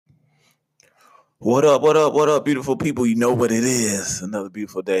What up, what up, what up, beautiful people? You know what it is. Another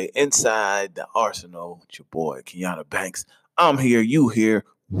beautiful day inside the Arsenal with your boy, Kiana Banks. I'm here, you here,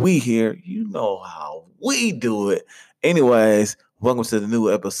 we here. You know how we do it. Anyways, welcome to the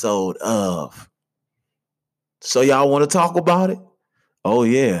new episode of So Y'all Want to Talk About It? Oh,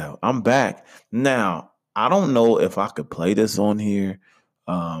 yeah, I'm back. Now, I don't know if I could play this on here.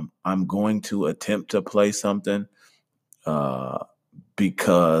 I'm going to attempt to play something uh,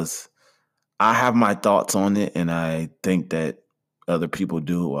 because I have my thoughts on it, and I think that other people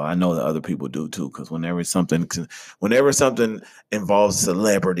do. Well, I know that other people do too, because whenever something involves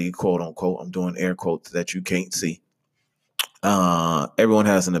celebrity, quote unquote, I'm doing air quotes that you can't see. Everyone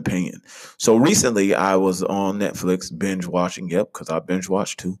has an opinion. So recently, I was on Netflix binge watching. Yep, because I binge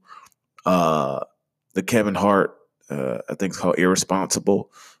watched too. The Kevin Hart, I think it's called Irresponsible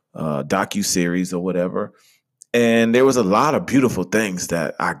docu series or whatever. And there was a lot of beautiful things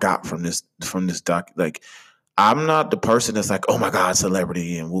that I got from this doc. Like, I'm not the person that's like, oh my God,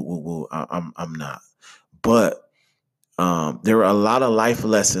 celebrity and woo woo woo. I'm not. But there were a lot of life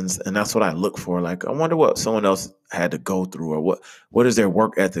lessons, and that's what I look for. Like, I wonder what someone else had to go through, or what is their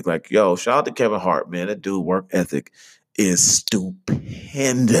work ethic like. Yo, shout out to Kevin Hart, man. That dude work ethic is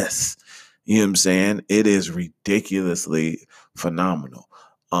stupendous. You know what I'm saying? It is ridiculously phenomenal.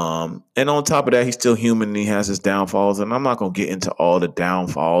 And on top of that, he's still human and he has his downfalls. And I'm not gonna get into all the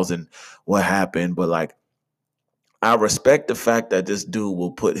downfalls and what happened, but like, I respect the fact that this dude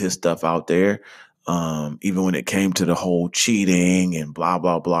will put his stuff out there, even when it came to the whole cheating and blah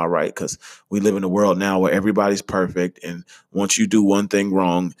blah blah. Right? Because we live in a world now where everybody's perfect, and once you do one thing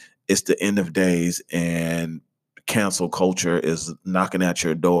wrong, it's the end of days, and cancel culture is knocking at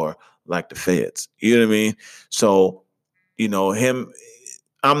your door like the feds. You know what I mean? So, him.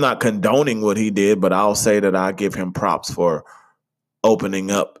 I'm not condoning what he did, but I'll say that I give him props for opening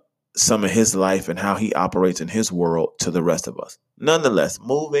up some of his life and how he operates in his world to the rest of us. Nonetheless,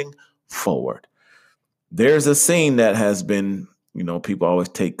 moving forward, there's a scene that has been, people always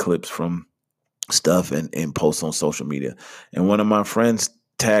take clips from stuff and post on social media. And one of my friends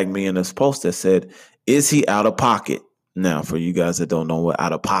tagged me in this post that said, is he out of pocket? Now, for you guys that don't know what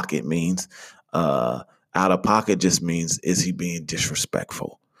out of pocket means, out of pocket just means, is he being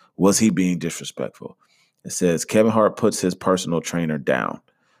disrespectful? Was he being disrespectful? It says Kevin Hart puts his personal trainer down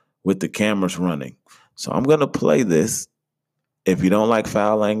with the cameras running. So I'm going to play this. If you don't like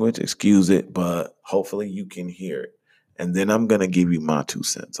foul language, excuse it, but hopefully you can hear it. And then I'm going to give you my 2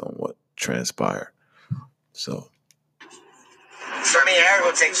 cents on what transpired. So. For me, Eric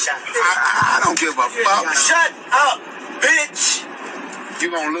will take a shot. I don't give a fuck. Shut up, bitch. You're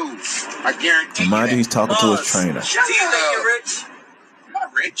going to lose. I guarantee you. Mind you, he's talking to his trainer. Do you think you're rich? I'm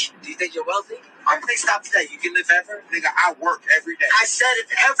not rich. Do you think you're wealthy? Everything stopped today. You can live forever? Nigga, I work every day. I said if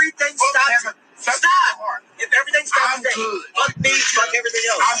everything stopped. Stop! If everything stopped I'm today, good. fuck me, fuck everything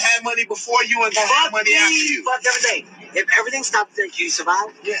else. I've had money before you and gonna have Fuck money after me, you. fuck everything. If everything stopped today, can you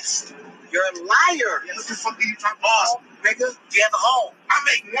survive? Yes. You're a liar. What the fuck are you talking about? Nigga, do you have a home? I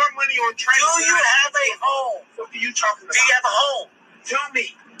make more money on Do training. you have a home? What are you talking about? Do you have a home? Tell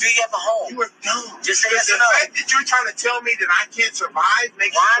me. Do you have a home? You are dumb. Just say yes The or no. fact that you're trying to tell me that I can't survive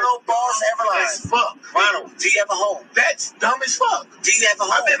makes Ronald you Balls dumb Everline. as fuck. Ronald, do you have a home? That's dumb as fuck. Do you have a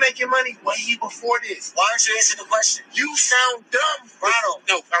home? I've been making money way before this. Why aren't you answering the question? You sound dumb. Ronald.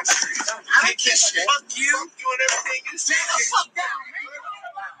 No, I'm serious. I don't give a shit. Fuck you. Fuck you and everything you say. Stand the fuck down.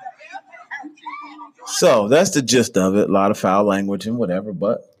 So that's the gist of it. A lot of foul language and whatever,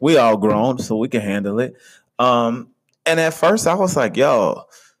 but we all grown, so we can handle it. And at first I was like, yo,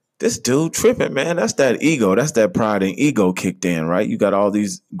 this dude tripping, man. That's that ego. That's that pride and ego kicked in, right? You got all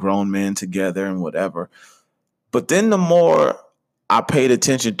these grown men together and whatever. But then the more I paid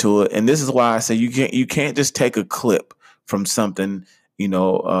attention to it, and this is why I say you can't just take a clip from something.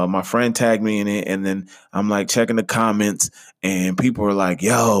 My friend tagged me in it, and then I'm like checking the comments, and people are like,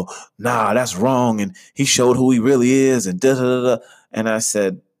 yo, nah, that's wrong. And he showed who he really is, and da da da da. And I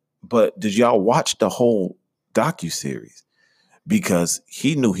said, but did y'all watch the whole docuseries? Because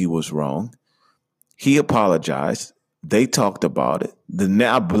he knew he was wrong. He apologized. They talked about it.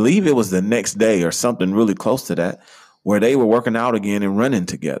 I believe it was the next day or something really close to that, where they were working out again and running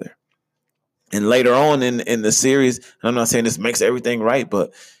together. And later on in the series, and I'm not saying this makes everything right,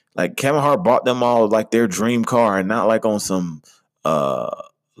 but like Kevin Hart bought them all like their dream car, and not like on some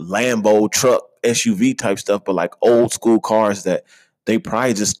Lambo truck SUV type stuff, but like old school cars that they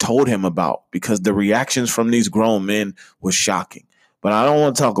probably just told him about, because the reactions from these grown men was shocking. But I don't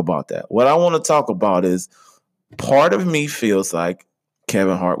want to talk about that. What I want to talk about is, part of me feels like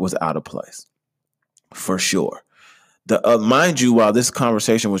Kevin Hart was out of place, for sure. Mind you, while this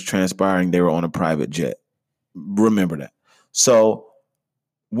conversation was transpiring, they were on a private jet. Remember that. So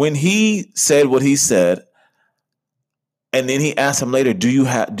when he said what he said, and then he asked him later, do you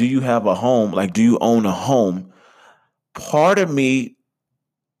have a home? Like, do you own a home? Part of me,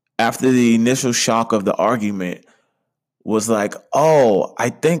 after the initial shock of the argument, was like, oh, I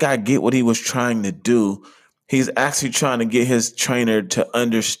think I get what he was trying to do. He's actually trying to get his trainer to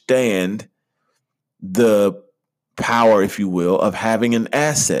understand the power, if you will, of having an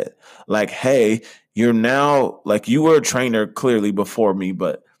asset. Like, hey, you're now, like, you were a trainer clearly before me,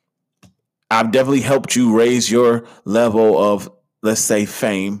 but I've definitely helped you raise your level of, let's say,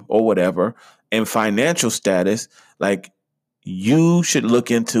 fame or whatever, and financial status. Like, you should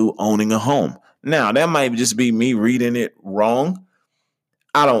look into owning a home. Now, that might just be me reading it wrong.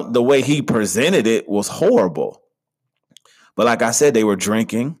 The way he presented it was horrible. But like I said, they were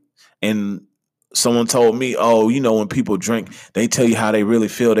drinking, and someone told me, oh, when people drink, they tell you how they really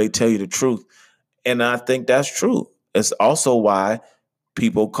feel. They tell you the truth. And I think that's true. It's also why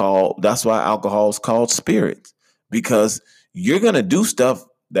that's why alcohol is called spirits, because you're going to do stuff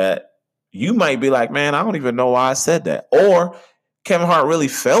that you might be like, man, I don't even know why I said that. Or Kevin Hart really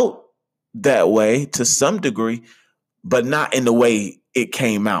felt that way to some degree, but not in the way it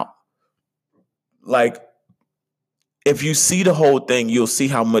came out. Like, if you see the whole thing, you'll see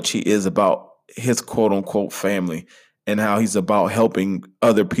how much he is about his quote unquote family and how he's about helping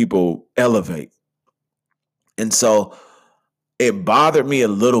other people elevate. And so it bothered me a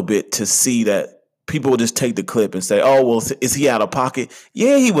little bit to see that people would just take the clip and say, oh, well, is he out of pocket?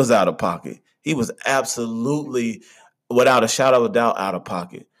 Yeah, he was out of pocket. He was absolutely, without a shadow of a doubt, out of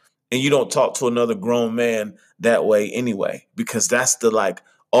pocket. And you don't talk to another grown man that way anyway, because that's the like,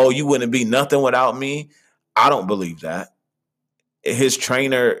 oh, you wouldn't be nothing without me. I don't believe that. His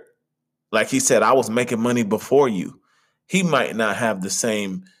trainer, like he said, I was making money before you. He might not have the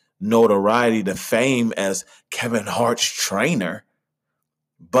same notoriety, the fame as Kevin Hart's trainer,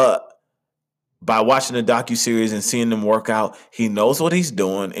 but by watching the docuseries and seeing them work out, he knows what he's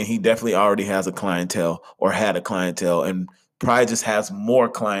doing, and he definitely already has a clientele, or had a clientele, and probably just has more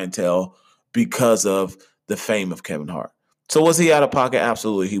clientele because of the fame of Kevin Hart. So was he out of pocket?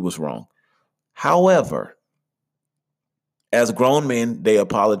 Absolutely, he was wrong. However, as grown men, they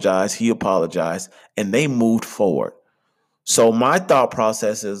apologized, he apologized, and they moved forward. So my thought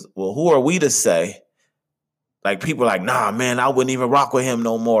process is, well, who are we to say? Like, people are like, nah, man, I wouldn't even rock with him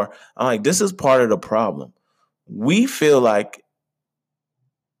no more. I'm like, this is part of the problem. We feel like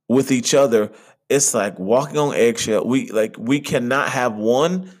with each other, it's like walking on eggshell. We cannot have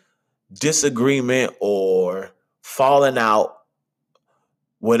one disagreement or falling out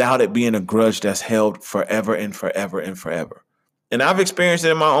without it being a grudge that's held forever and forever and forever. And I've experienced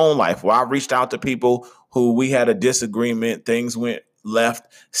it in my own life where I reached out to people who we had a disagreement, things went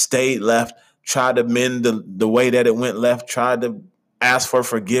left, stayed left, tried to mend the way that it went left, tried to ask for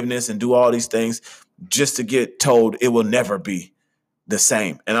forgiveness and do all these things just to get told it will never be the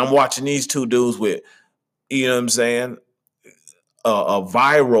same. And I'm watching these two dudes with, you know what I'm saying, a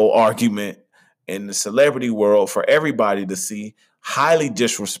viral argument in the celebrity world for everybody to see, highly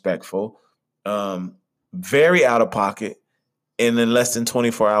disrespectful, very out of pocket. And in less than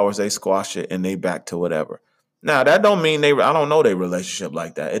 24 hours, they squash it and they back to whatever. Now, that don't mean I don't know their relationship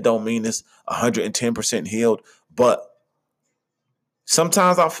like that. It don't mean it's 110% healed. But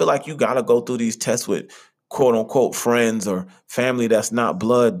sometimes I feel like you got to go through these tests with quote unquote friends or family that's not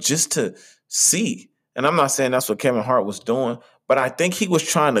blood just to see. And I'm not saying that's what Kevin Hart was doing, but I think he was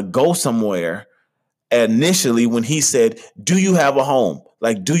trying to go somewhere initially when he said, do you have a home?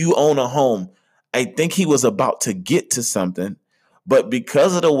 Like, do you own a home? I think he was about to get to something, but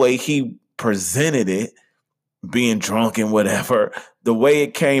because of the way he presented it, being drunk and whatever, the way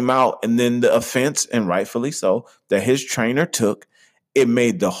it came out, and then the offense, and rightfully so, that his trainer took, it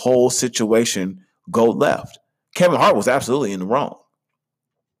made the whole situation go left. Kevin Hart was absolutely in the wrong.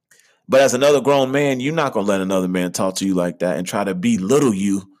 But as another grown man, you're not going to let another man talk to you like that and try to belittle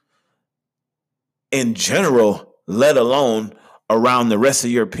you in general, let alone around the rest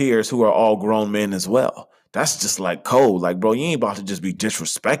of your peers who are all grown men as well. That's just like cold. Like, bro, you ain't about to just be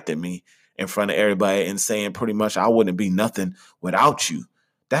disrespecting me in front of everybody and saying pretty much I wouldn't be nothing without you.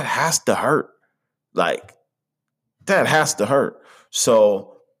 That has to hurt. Like, that has to hurt.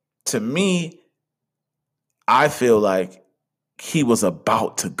 So to me, I feel like he was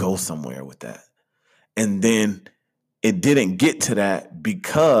about to go somewhere with that. And then it didn't get to that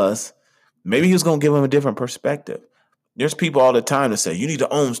because maybe he was going to give him a different perspective. There's people all the time that say, you need to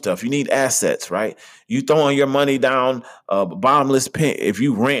own stuff. You need assets, right? You throwing your money down a bottomless pit if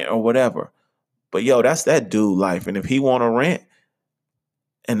you rent or whatever. But yo, that's that dude life. And if he want to rent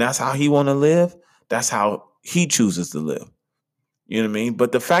and that's how he want to live, that's how he chooses to live. You know what I mean?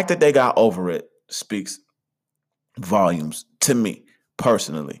 But the fact that they got over it speaks volumes to me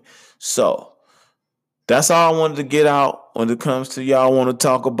personally. So that's all I wanted to get out when it comes to y'all want to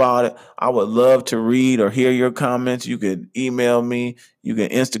talk about it. I would love to read or hear your comments. You can email me. You can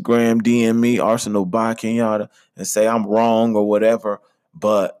Instagram, DM me, Arsenal by Kenyatta, and say I'm wrong or whatever.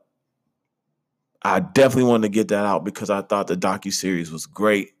 But I definitely wanted to get that out because I thought the docuseries was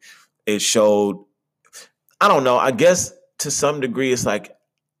great. It showed, I don't know, I guess to some degree it's like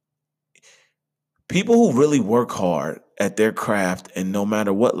people who really work hard at their craft and no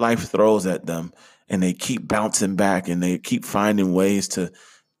matter what life throws at them and they keep bouncing back and they keep finding ways to,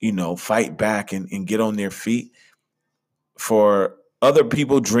 fight back and get on their feet. For other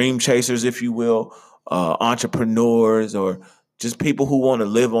people, dream chasers, if you will, entrepreneurs or just people who want to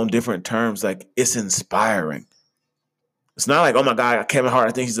live on different terms, like it's inspiring. It's not like, oh my God, Kevin Hart,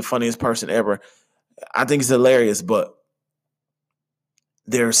 I think he's the funniest person ever. I think he's hilarious, but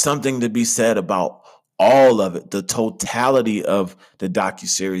there's something to be said about all of it, the totality of the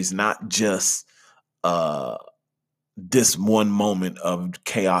docuseries, not just this one moment of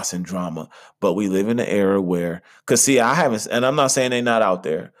chaos and drama. But we live in an era where, because see, I haven't, and I'm not saying they're not out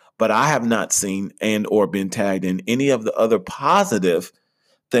there, but I have not seen and or been tagged in any of the other positive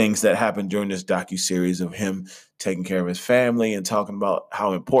things that happened during this docuseries of him taking care of his family and talking about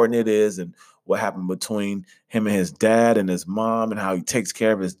how important it is and what happened between him and his dad and his mom and how he takes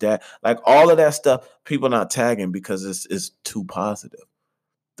care of his dad. Like all of that stuff, people not tagging because it's too positive.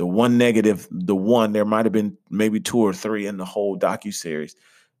 The one negative, there might have been maybe 2 or 3 in the whole docuseries.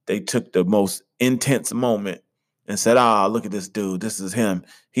 They took the most intense moment and said, look at this dude. This is him.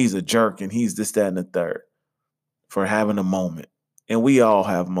 He's a jerk and he's this, that, and the third for having a moment. And we all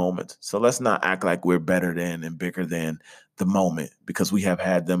have moments. So let's not act like we're better than and bigger than the moment because we have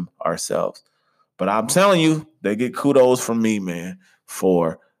had them ourselves. But I'm telling you, they get kudos from me, man,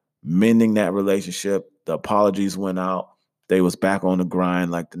 for mending that relationship. The apologies went out. They was back on the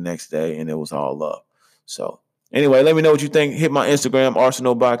grind like the next day, and it was all love. So anyway, let me know what you think. Hit my Instagram,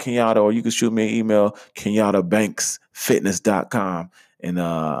 Arsenal by Kenyatta, or you can shoot me an email, KenyattaBanksFitness.com.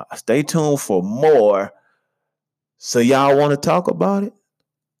 And stay tuned for more. So y'all want to talk about it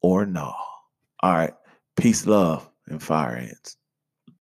or no? All right. Peace, love, and fire ants.